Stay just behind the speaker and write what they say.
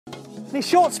In a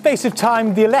short space of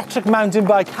time, the electric mountain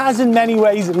bike has in many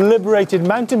ways liberated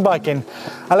mountain biking,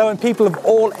 allowing people of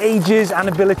all ages and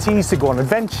abilities to go on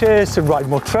adventures, to ride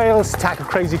more trails, to tackle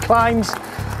crazy climbs,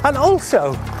 and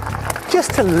also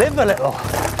just to live a little.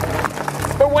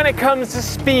 But when it comes to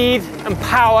speed and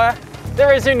power,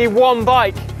 there is only one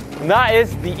bike, and that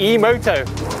is the E-Moto.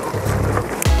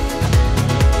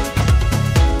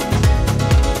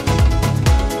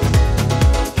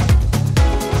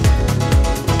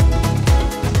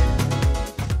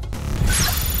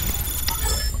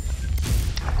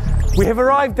 We have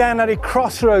arrived down at a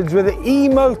crossroads where the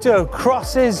E-Moto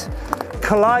crosses,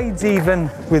 collides even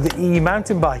with the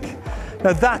E-mountain bike.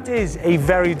 Now that is a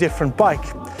very different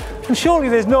bike. And surely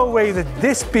there's no way that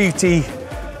this beauty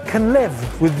can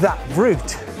live with that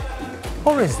brute.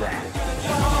 Or is there?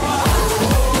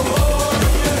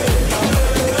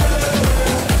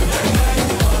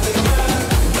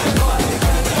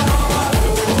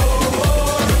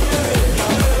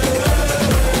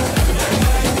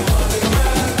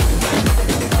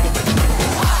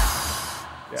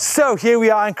 So here we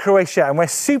are in Croatia, and we're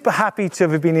super happy to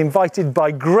have been invited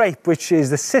by Greyp, which is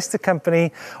the sister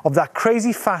company of that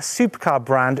crazy fast supercar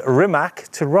brand Rimac,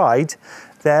 to ride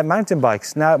their mountain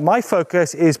bikes. Now my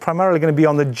focus is primarily going to be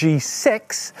on the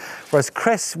G6, whereas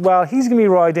Chris, well, he's going to be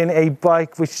riding a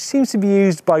bike which seems to be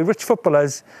used by rich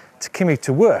footballers to commute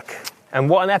to work. And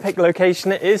what an epic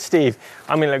location it is, Steve.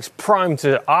 I mean, it looks primed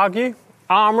to argue,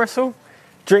 arm wrestle,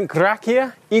 drink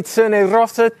rakia, eat serne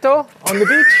rosetto on the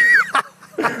beach.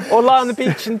 Or lie on the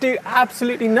beach and do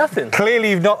absolutely nothing. Clearly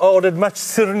you've not ordered much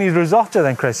sirni risotto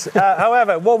then, Chris.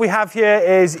 However, what we have here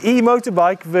is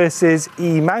E-motorbike versus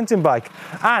E-mountain bike.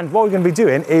 And what we're going to be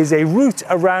doing is a route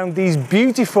around these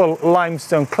beautiful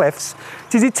limestone cliffs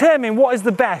to determine what is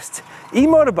the best,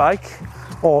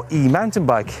 E-motorbike or E-mountain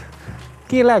bike.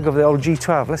 Get your leg over the old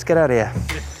G12, let's get out of here.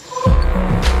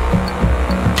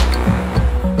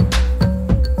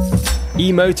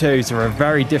 E-motos are a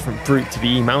very different brute to the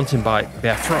E-mountain bike. They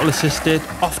are throttle assisted,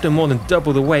 often more than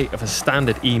double the weight of a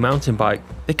standard E-mountain bike.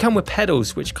 They come with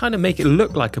pedals which kind of make it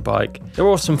look like a bike. They're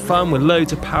awesome fun with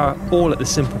loads of power, all at the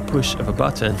simple push of a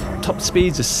button. Top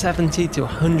speeds of 70 to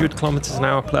 100 kilometers an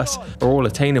hour plus are all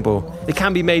attainable. They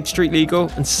can be made street legal,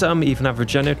 and some even have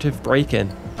regenerative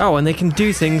braking. Oh, and they can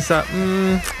do things that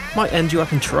might end you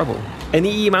up in trouble. An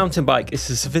E-mountain bike is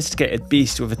a sophisticated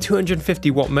beast with a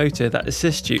 250 watt motor that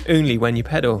assists you only when you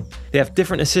pedal. They have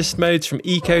different assist modes from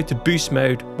eco to boost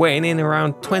mode, weighing in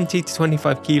around 20 to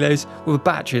 25 kilos with a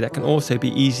battery that can also be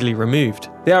easily removed.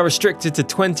 They are restricted to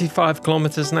 25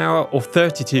 kilometers an hour or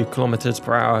 32 kilometers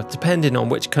per hour, depending on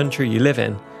which country you live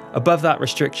in. Above that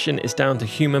restriction is down to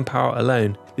human power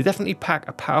alone. They definitely pack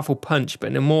a powerful punch, but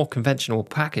in a more conventional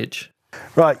package.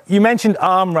 Right, you mentioned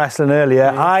arm wrestling earlier.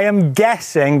 I am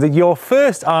guessing that your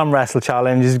first arm wrestle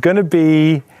challenge is going to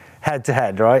be head to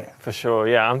head, right? For sure,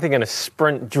 yeah. I'm thinking a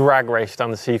sprint drag race down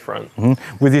the seafront.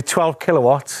 With your 12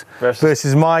 kilowatts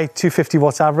versus my 250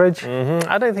 watts average.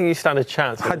 I don't think you stand a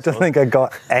chance. I don't think I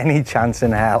got any chance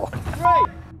in hell. 3,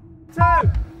 2,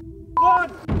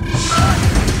 1.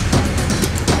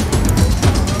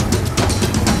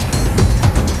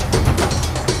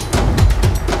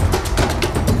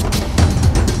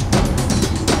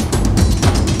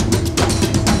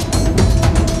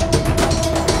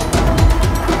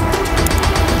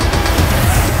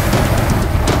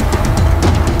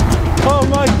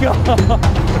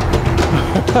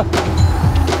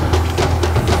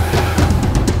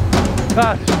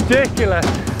 That's ridiculous.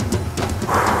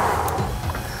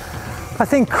 I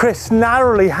think Chris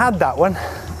narrowly had that one.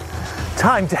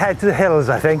 Time to head to the hills,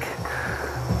 I think.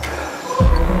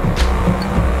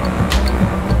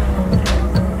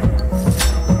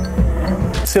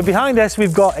 So behind us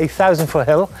we've got a 1,000-foot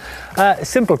hill.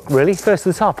 Simple really, first to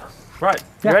the top. Right,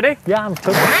 you ready? Yeah, I'm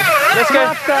totally. Let's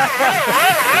go.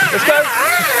 Let's go.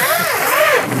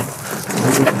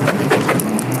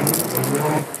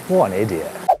 What an idiot.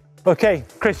 Okay,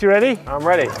 Chris, you ready? I'm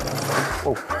ready.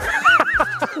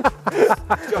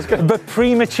 But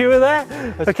premature there.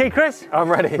 Okay, Chris? I'm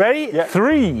ready. Ready? Yeah.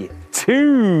 3,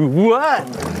 2, 1.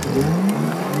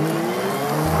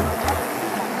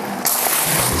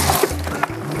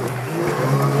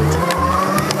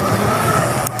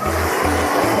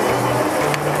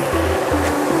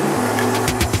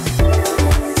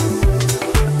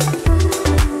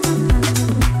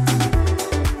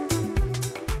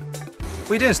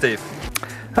 What are you doing, Steve?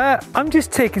 I'm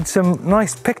just taking some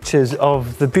nice pictures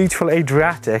of the beautiful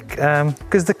Adriatic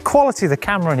because the quality of the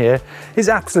camera in here is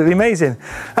absolutely amazing.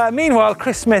 Meanwhile,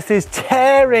 Chris Smith is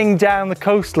tearing down the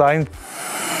coastline.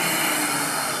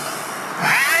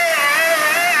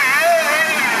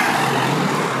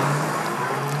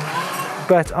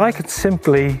 but I could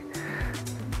simply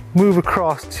move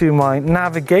across to my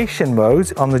navigation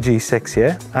mode on the G6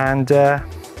 here. And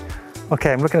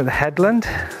okay, I'm looking at the headland.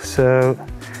 So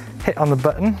hit on the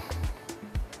button.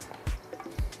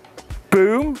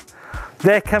 Boom.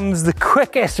 There comes the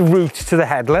quickest route to the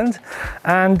headland.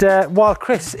 And while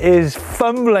Chris is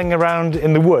fumbling around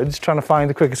in the woods trying to find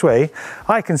the quickest way,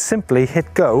 I can simply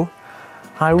hit go.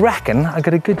 I reckon I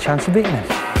got a good chance of beating him.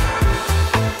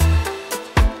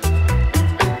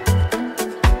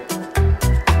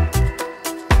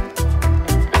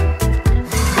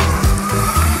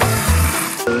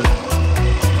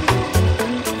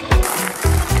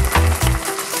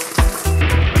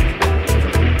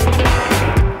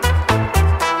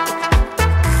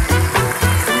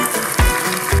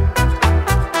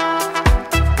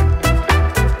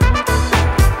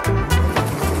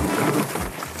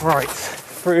 Right,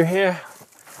 through here.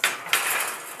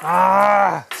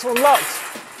 Ah, it's all locked.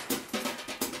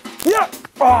 Yeah.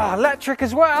 Oh, electric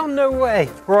as well, no way.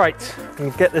 Right, I'm gonna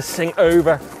get this thing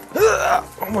over.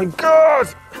 Oh my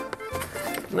God.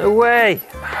 No way.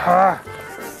 Ah.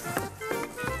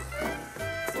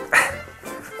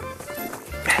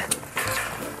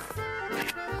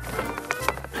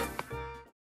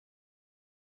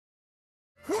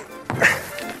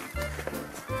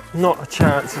 Not a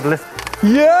chance of lift.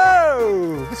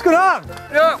 Yo! What's going on?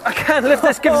 No, I can't lift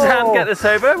this. Give us a hand, get this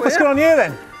over. What's going on here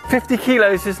then? 50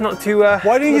 kilos is not too...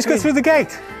 Why didn't you just go through the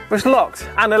gate? It's locked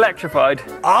and electrified.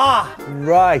 Ah,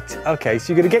 right. Okay,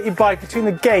 so you're going to get your bike between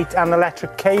the gate and the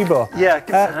electric cable. Yeah,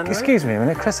 give us a hand. Excuse me a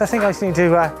minute, Chris. I think I just need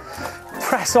to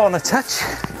press on a touch.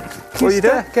 What are you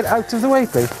doing? Get out of the way,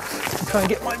 please. I'm trying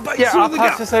to get my bike Yeah, through I'll the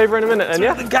pass gap. this over in a minute then,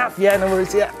 yeah? The gap, yeah, no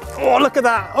worries, yeah. Oh, look at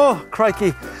that. Oh,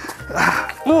 crikey.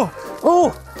 Oh,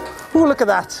 look at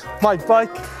that. My bike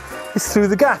is through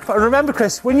the gap. And remember,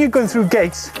 Chris, when you're going through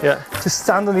gates, yeah, just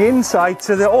stand on the inside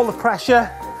so that all the pressure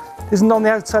isn't on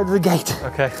the outside of the gate.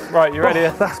 Okay, right, you ready?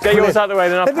 That's Get yours out of the way,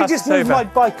 then I'll pass Let me just this move over. my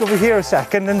bike over here a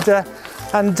second and looks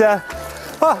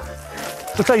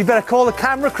like you better call the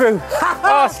camera crew.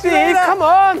 Oh, Steve, come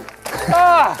on!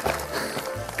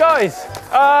 Guys,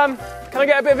 can I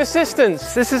get a bit of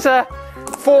assistance? This is a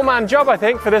four-man job, I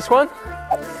think, for this one.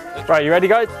 Right, you ready,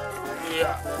 guys?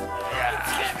 Yeah.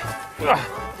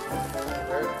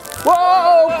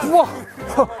 Whoa! Whoa!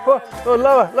 Whoa!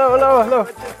 Lower.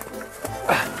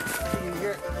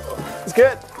 It's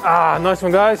good. Ah, nice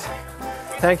one, guys.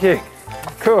 Thank you.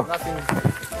 Cool.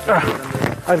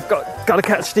 I've got to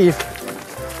catch Steve.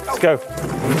 Let's go.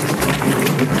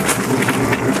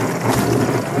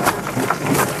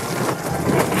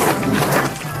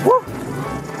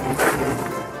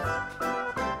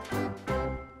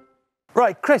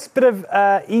 Right, Chris, bit of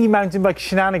e-mountain bike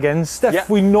shenanigans, stuff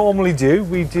we normally do.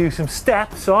 We do some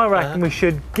steps, so I reckon we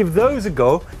should give those a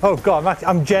go. Oh God,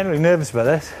 I'm genuinely nervous about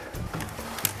this.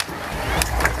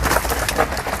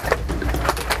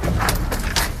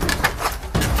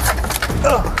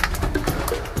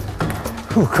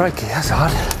 Oh, crikey, that's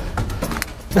hard.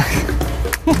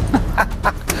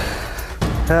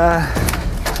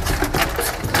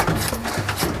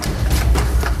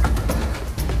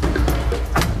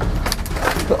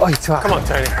 Come on,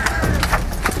 Tony.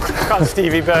 Come on,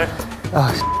 Stevie Bo.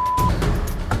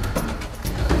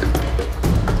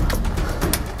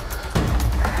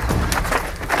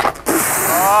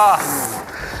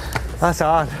 That's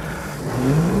hard.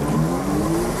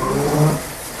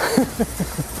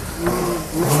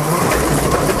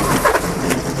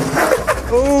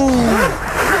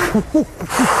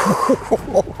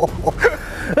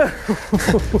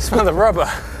 Smell the rubber.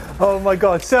 Oh my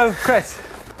God. So, Chris,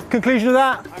 conclusion of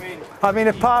that? I mean,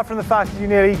 apart from the fact that you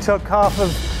nearly took half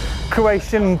of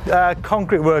Croatian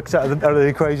concrete works out of the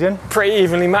equation. Pretty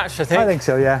evenly matched, I think. I think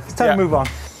so, yeah. It's time to move on.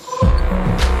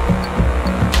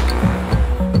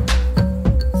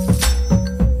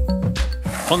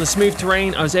 On the smooth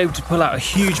terrain, I was able to pull out a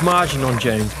huge margin on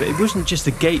Jones, but it wasn't just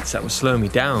the gates that were slowing me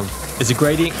down. As the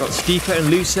gradient got steeper and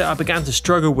looser, I began to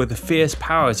struggle with the fierce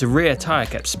power as the rear tyre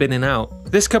kept spinning out.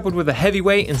 This, coupled with a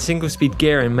heavyweight and single-speed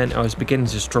gearing, meant I was beginning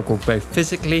to struggle both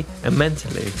physically and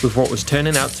mentally with what was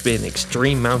turning out to be an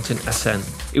extreme mountain ascent.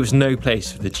 It was no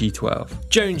place for the G12.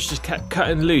 Jones just kept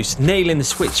cutting loose, nailing the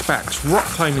switchbacks, rock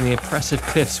climbing the oppressive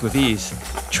cliffs with ease.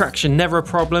 Traction never a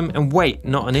problem, and weight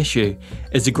not an issue.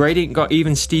 As the gradient got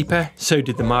even steeper, so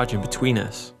did the margin between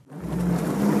us.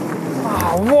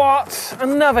 Oh, what?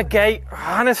 Another gate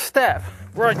and a step.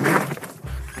 Right.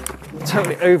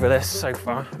 Totally over this so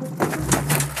far.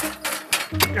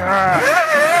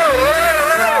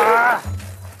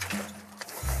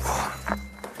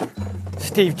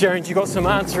 Steve Jones, you got some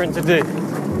answering to do.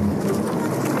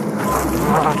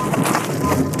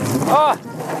 Oh,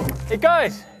 hey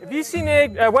guys, have you seen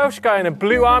a Welsh guy in a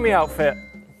blue army outfit?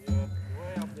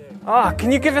 Ah,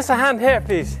 can you give us a hand here,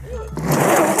 please?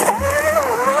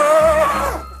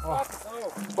 Oh.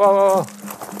 Whoa, whoa, whoa.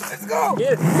 Let's go!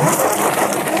 Yes.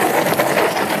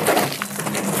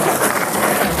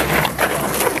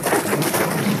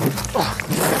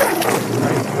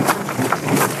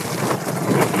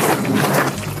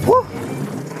 Woo.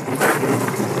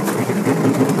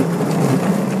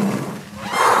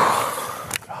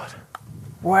 God,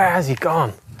 where has he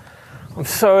gone? I'm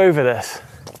so over this.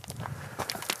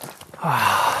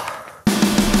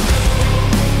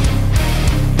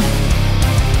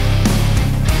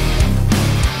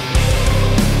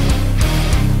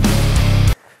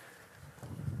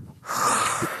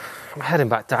 I'm heading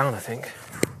back down, I think.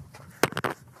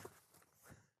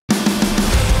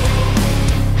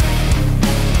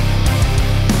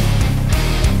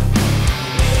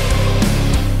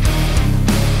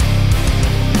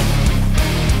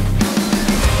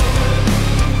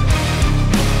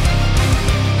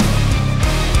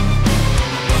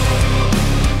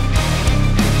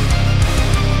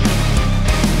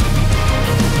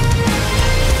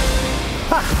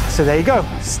 So there you go,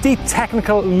 steep,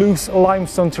 technical, loose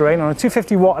limestone terrain on a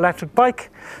 250 watt electric bike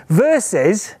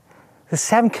versus the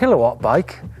 7 kilowatt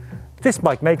bike. This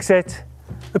bike makes it,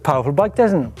 the powerful bike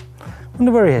doesn't.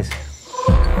 Wonder where he is.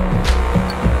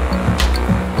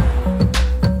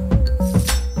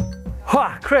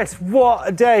 Ha, Chris, what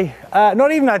a day.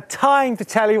 Not even had time to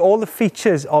tell you all the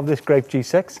features of this Greyp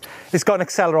G6. It's got an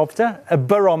accelerometer, a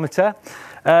barometer,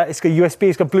 it's got USB,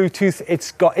 it's got Bluetooth,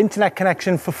 it's got internet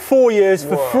connection for 4 years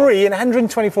for free in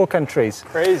 124 countries.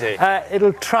 Crazy.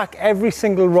 It'll track every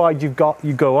single ride you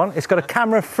go on. It's got a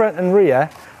camera front and rear.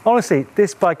 Honestly,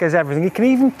 this bike has everything. It can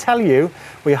even tell you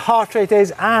where your heart rate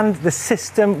is and the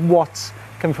system watts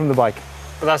coming from the bike.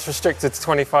 But that's restricted to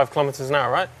 25 kilometers an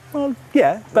hour, right? Well,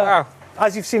 yeah, but wow.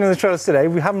 As you've seen on the trails today,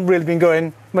 we haven't really been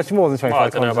going much more than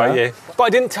 25 kilometers an hour. I don't know about you. But I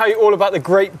didn't tell you all about the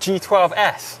Greyp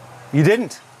G12S. You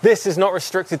didn't? This is not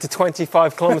restricted to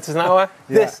 25 kilometers an hour.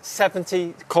 Yeah. This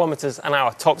 70 kilometers an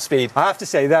hour top speed. I have to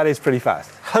say that is pretty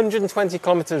fast. 120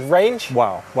 kilometers range.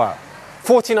 Wow, wow.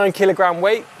 49 kilogram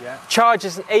weight. Yeah.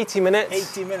 Charges in 80 minutes.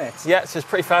 80 minutes. Yeah, so it's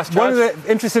pretty fast charge. One of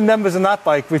the interesting numbers on that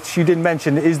bike, which you didn't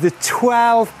mention, is the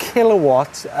 12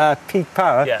 kilowatt peak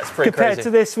power. Yeah, it's pretty compared crazy.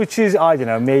 to this, which is, I don't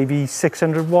know, maybe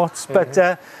 600 watts. But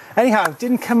anyhow,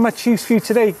 didn't come much use for you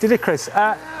today, did it, Chris?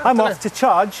 I'm off to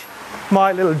charge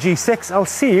my little G6. I'll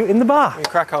see you in the bar. You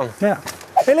crack on. Yeah.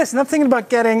 Hey, listen, I'm thinking about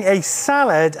getting a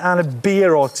salad and a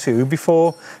beer or two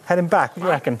before heading back. What do you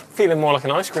reckon? Feeling more like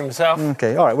an ice cream myself.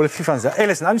 Okay, all right, well, if you fancy that. Hey,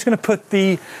 listen, I'm just going to put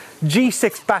the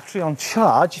G6 battery on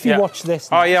charge. If you watch this.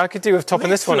 Oh, yeah, I could do with topping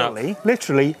this one up.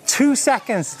 Literally 2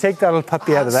 seconds to take that little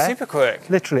puppy out of there. Super quick.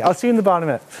 Literally. I'll see you in the bar in a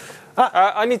minute.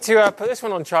 I need to put this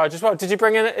one on charge as well. Did you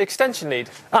bring in an extension lead?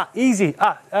 Easy.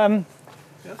 The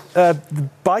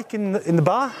bike in the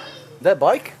bar? That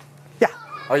bike? Yeah.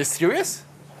 Are you serious?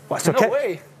 What's okay? No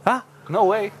way. Huh? No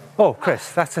way. Oh,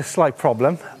 Chris, that's a slight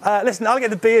problem. Listen, I'll get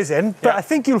the beers in, but I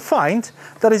think you'll find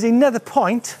that is another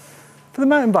point for the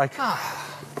mountain bike.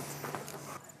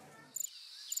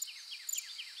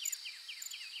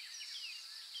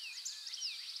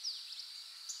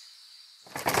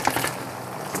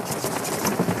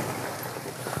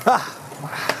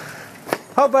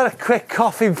 How about a quick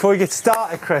coffee before we get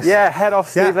started, Chris? Yeah, head off,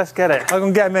 Steve. Let's get it. I'm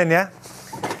going to get him in, yeah?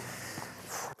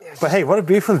 But hey, what a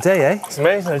beautiful day, eh? It's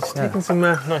amazing. Just taking some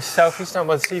nice selfies down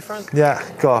by the seafront. Yeah,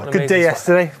 God, good day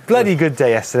yesterday. Bloody good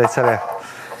day yesterday, I tell you.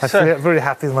 I feel really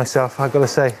happy with myself, I've got to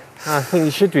say. I think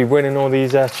you should be winning all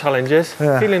these challenges.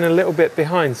 Yeah. Feeling a little bit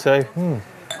behind, so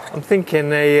I'm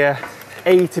thinking a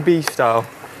to B style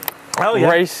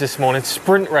race this morning,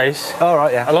 sprint race. All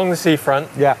right, yeah. Along the seafront.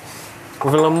 Yeah.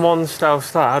 With a Le Mans style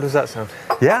start. How does that sound?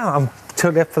 Yeah, I'm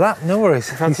totally up for that. No worries.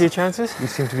 Fancy your chances? You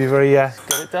seem to be very Get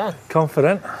it done.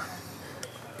 confident.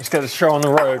 Let's get a show on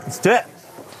the road. Let's do it.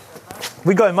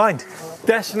 We got in mind.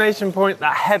 Destination point,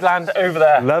 that headland over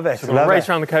there. Love it. So we'll race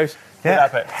around the coast. Yeah.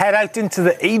 Head out into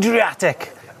the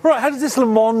Adriatic. Right, how does this Le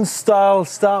Mans style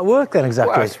start work then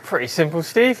exactly? Well, it's pretty simple,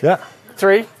 Steve. Yeah.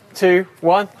 3, 2,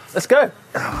 1, let's go.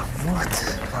 Oh,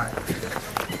 what? Right.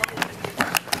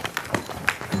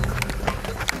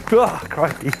 Oh,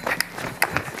 crikey.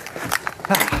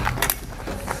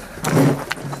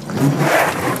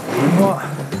 What?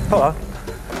 Hold on.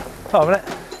 Hold on a minute.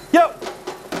 Yo!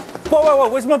 Whoa,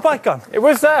 where's my bike gone? It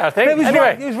was there, I think. It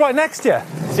was right next to you.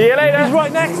 See you later. It was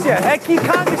right next to you. Heck, you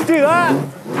can't just do that.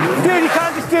 Dude, you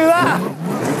can't just do that.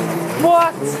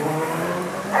 What?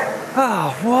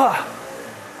 Oh, what?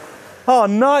 Oh,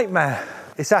 nightmare.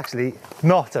 It's actually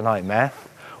not a nightmare.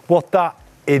 What that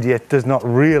idiot does not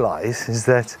realise is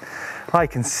that I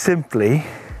can simply,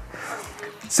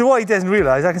 so what he doesn't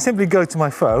realise, I can simply go to my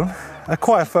phone,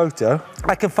 acquire a photo,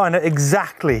 I can find out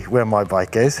exactly where my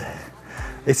bike is.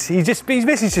 He's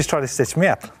basically just trying to stitch me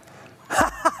up.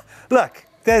 Look,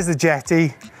 there's the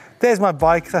jetty, there's my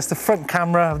bike, that's the front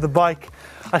camera of the bike.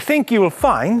 I think you will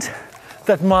find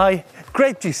that my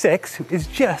Greyp G6 is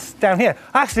just down here.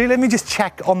 Actually, let me just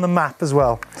check on the map as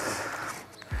well.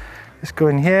 Just go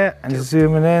in here and just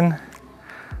zooming in.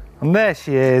 And there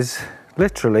she is,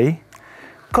 literally.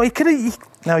 God, he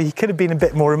could have been a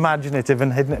bit more imaginative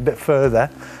and hidden it a bit further.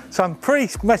 So I'm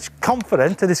pretty much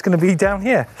confident that it's going to be down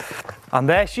here. And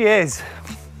there she is.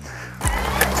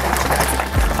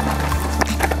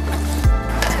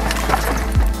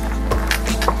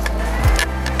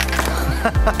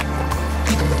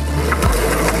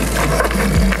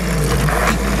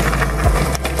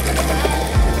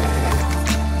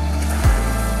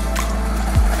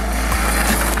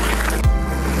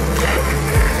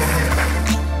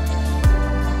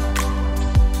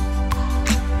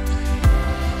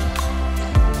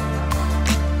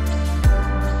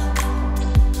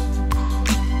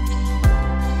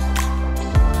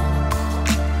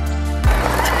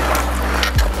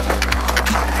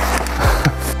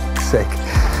 Sick.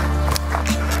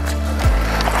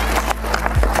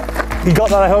 You got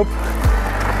that, I hope.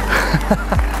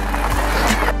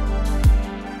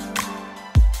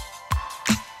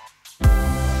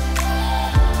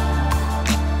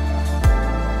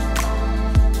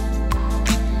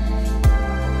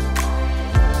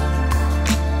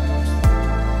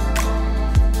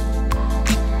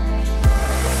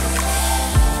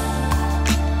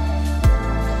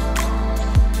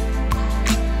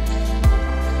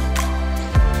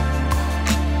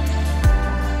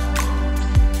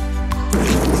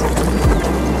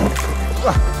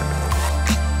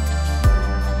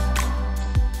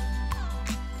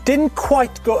 Didn't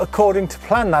quite go according to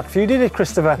plan, that for you, did it,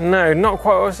 Christopher? No, not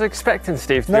quite what I was expecting,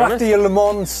 Steve, to be honest. After your Le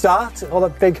Mans start, or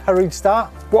that big hurried start?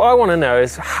 What I want to know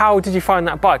is, how did you find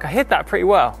that bike? I hit that pretty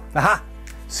well. Aha!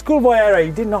 Schoolboy error,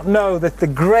 you did not know that the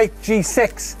Greyp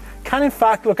G6 can in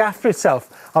fact look after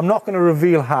itself. I'm not going to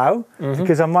reveal how,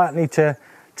 because I might need to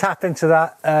tap into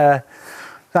that,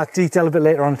 that detail a bit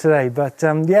later on today. But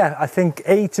yeah, I think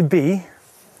A to B,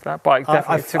 that bike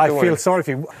definitely took the win. I feel sorry for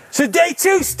you. So day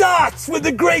 2 starts with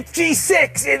the Greyp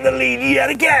G6 in the lead yet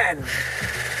again.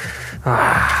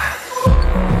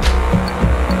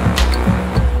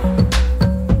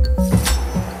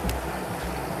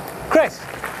 Chris,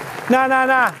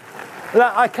 no.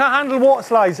 Look, I can't handle water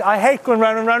slides. I hate going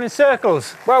round and round in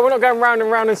circles. Well, we're not going round and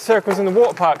round in circles in the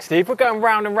water park, Steve. We're going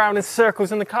round and round in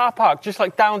circles in the car park, just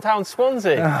like downtown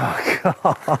Swansea. Oh, God.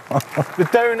 The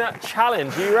donut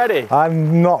challenge. Are you ready?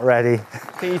 I'm not ready. I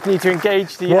think you need to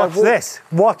engage the... Watch this.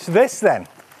 Watch this, then.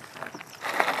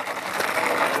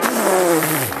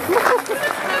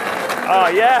 Oh,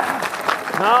 yeah.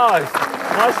 Nice.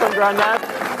 Nice one, Grandad.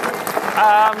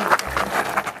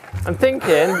 I'm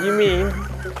thinking you mean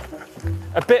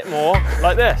a bit more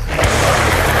like this.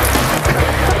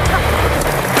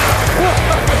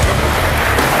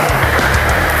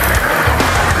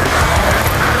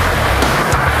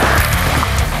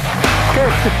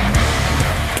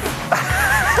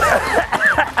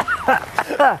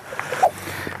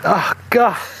 Oh,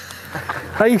 God.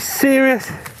 Are you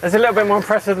serious? It's a little bit more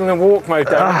impressive than the walk mode,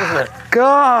 though, isn't it?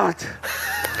 God.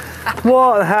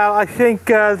 What the hell? I think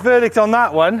verdict on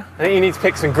that one. I think you need to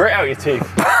pick some grit out your teeth.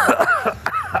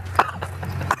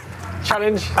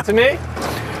 Challenge to me.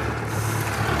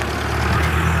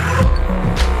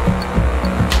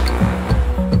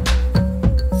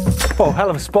 Oh, hell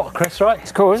of a spot, Chris, right?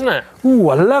 It's cool, isn't it? Ooh,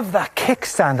 I love that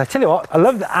kickstand. I tell you what, I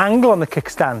love the angle on the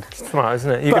kickstand. It's smart,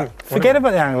 isn't it? Forget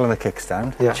about the angle on the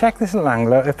kickstand. Yeah. Check this little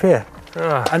angle out up here.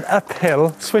 An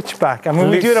uphill switchback. I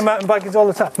mean, we do it on mountain bikes all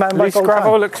the time. Loose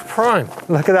gravel looks prime.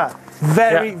 Look at that.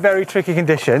 Very tricky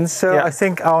conditions. So I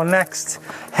think our next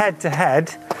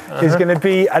head-to-head is going to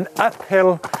be an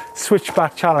uphill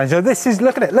switchback challenge. Now this is,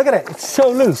 look at it. It's so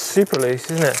loose. Super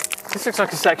loose, isn't it? This looks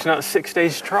like a section out of 6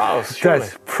 days trials, surely.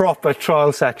 That's proper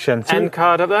trial section. So end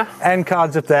card up there? End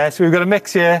card's up there. So we've got a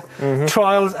mix here,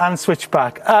 trials and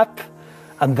switchback. Up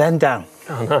and then down.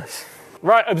 Oh, nice.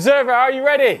 Right, observer, are you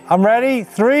ready? I'm ready.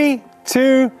 3,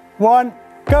 2, 1,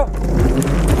 go.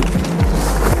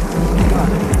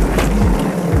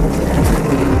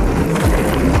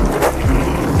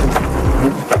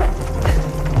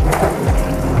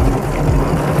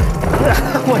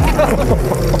 Oh my God.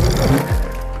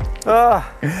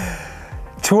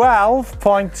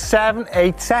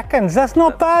 12.78 seconds. That's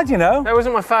not bad, you know. That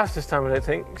wasn't my fastest time, I don't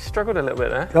think. Struggled a little bit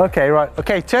there. Okay, right.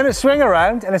 Okay, turn it, swing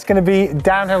around, and it's going to be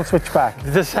downhill switchback.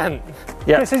 The descent.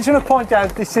 Yeah. Chris, I just want to point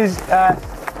out this is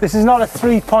not a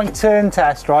 3-point turn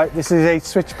test, right? This is a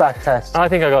switchback test. I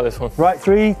think I got this one. Right,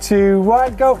 3, 2,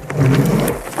 1, go.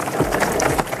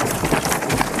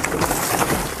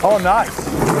 Oh, nice.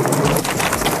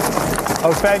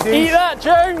 Oh, fair dues. Eat that,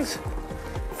 Jones.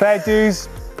 Fair dues.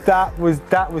 That was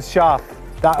sharp.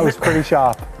 That was pretty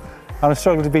sharp. I'm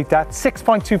struggling to beat that.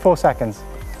 6.24 seconds.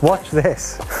 Watch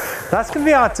this. That's going to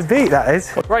be hard to beat, that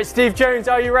is. Right, Steve Jones,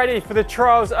 are you ready for the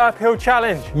Trials Uphill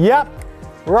Challenge? Yep.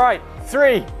 Right,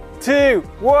 3, 2,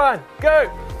 1, go.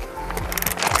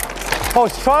 Oh,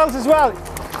 it's trials as well.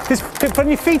 Just putting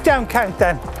your feet down count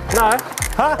then. No,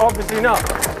 Huh? obviously not.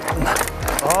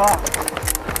 Oh.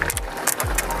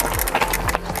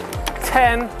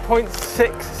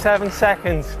 10.67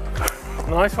 seconds.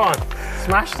 Nice one.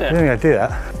 Smashed I it. don't think I do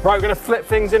that. Right, we're going to flip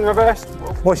things in reverse.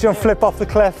 Watch you flip off the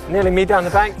cliff. Nearly me down the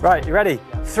bank. Right, you ready?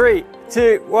 3,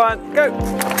 2, 1, go.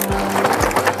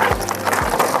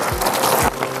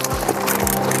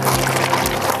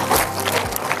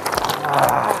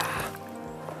 Ah.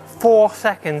 4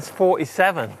 seconds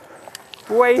 47.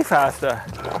 Way faster.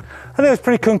 I think it was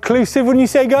pretty conclusive, wouldn't you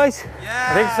say, guys?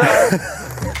 I think so.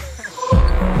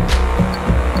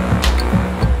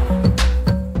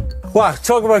 Wow,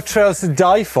 talk about trails to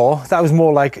die for. That was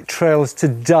more like trails to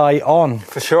die on.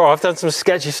 For sure, I've done some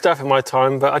sketchy stuff in my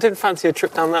time, but I didn't fancy a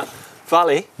trip down that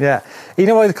valley. Yeah. You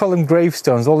know why they call them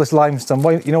gravestones, all this limestone?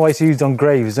 Why, you know why it's used on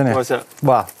graves, isn't it? Why is that?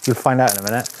 Well, you'll find out in a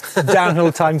minute.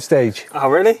 Downhill time stage. Oh,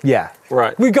 really? Yeah.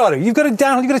 Right. We got it. You've got a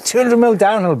 200mm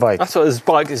downhill bike. That's what this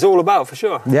bike is all about, for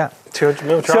sure. Yeah.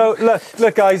 200mm So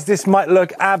look guys, this might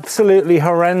look absolutely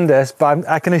horrendous, but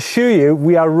I can assure you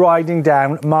we are riding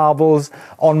down marbles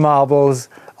on marbles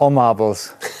on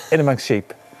marbles in amongst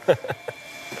sheep.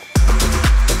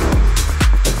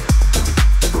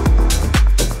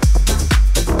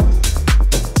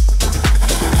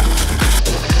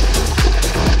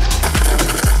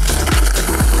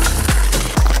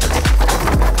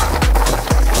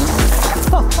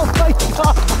 Oh my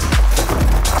God.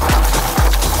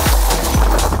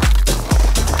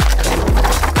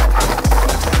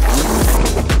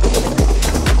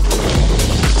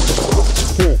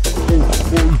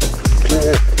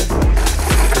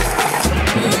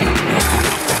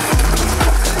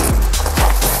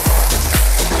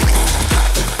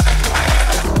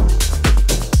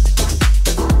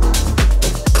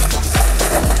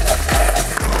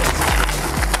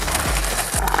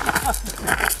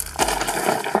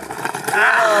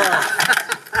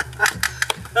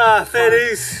 Ah, fair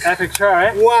dues. Epic try,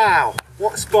 eh? Wow,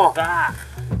 what a spot. Ah.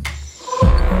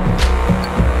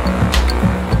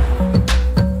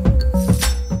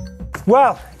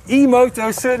 Well,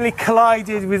 E-Moto certainly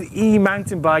collided with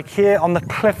E-mountain bike here on the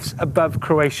cliffs above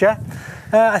Croatia.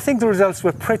 I think the results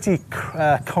were pretty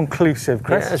conclusive,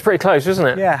 Chris. Yeah, it's pretty close, isn't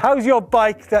it? Yeah, how's your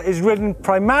bike that is ridden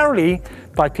primarily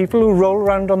by people who roll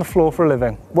around on the floor for a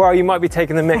living? Well, you might be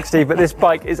taking the mick, Steve, but this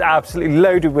bike is absolutely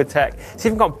loaded with tech. It's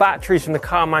even got batteries from the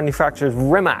car manufacturer's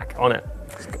Rimac on it.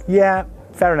 Yeah,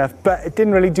 fair enough, but it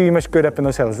didn't really do you much good up in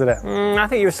those hills, did it? I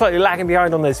think you were slightly lagging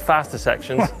behind on those faster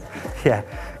sections. Yeah,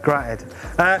 granted.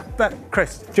 But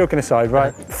Chris, joking aside,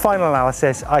 right, final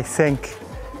analysis, I think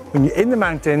when you're in the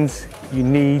mountains, you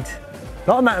need,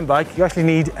 not a mountain bike, you actually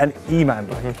need an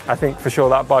E-mountain bike. I think for sure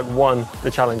that bike won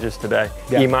the challenges today.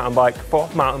 Yeah. E-mountain bike for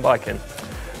mountain biking.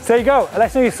 So there you go. Let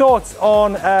us know your thoughts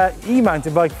on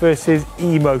E-mountain bike versus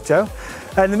E-Moto.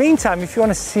 In the meantime, if you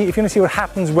want to see what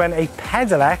happens when a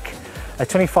pedelec, a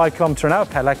 25km/h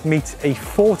pedelec meets a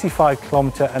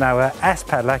 45km/h S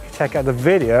pedelec, check out the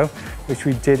video which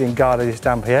we did in Garda just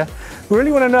down here. We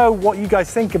really want to know what you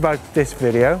guys think about this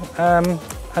video.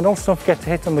 And also don't forget to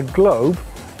hit on the globe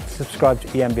to subscribe to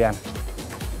EMBN.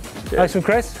 Nice one,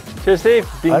 Chris. Cheers, Steve.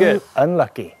 Been good.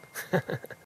 Unlucky.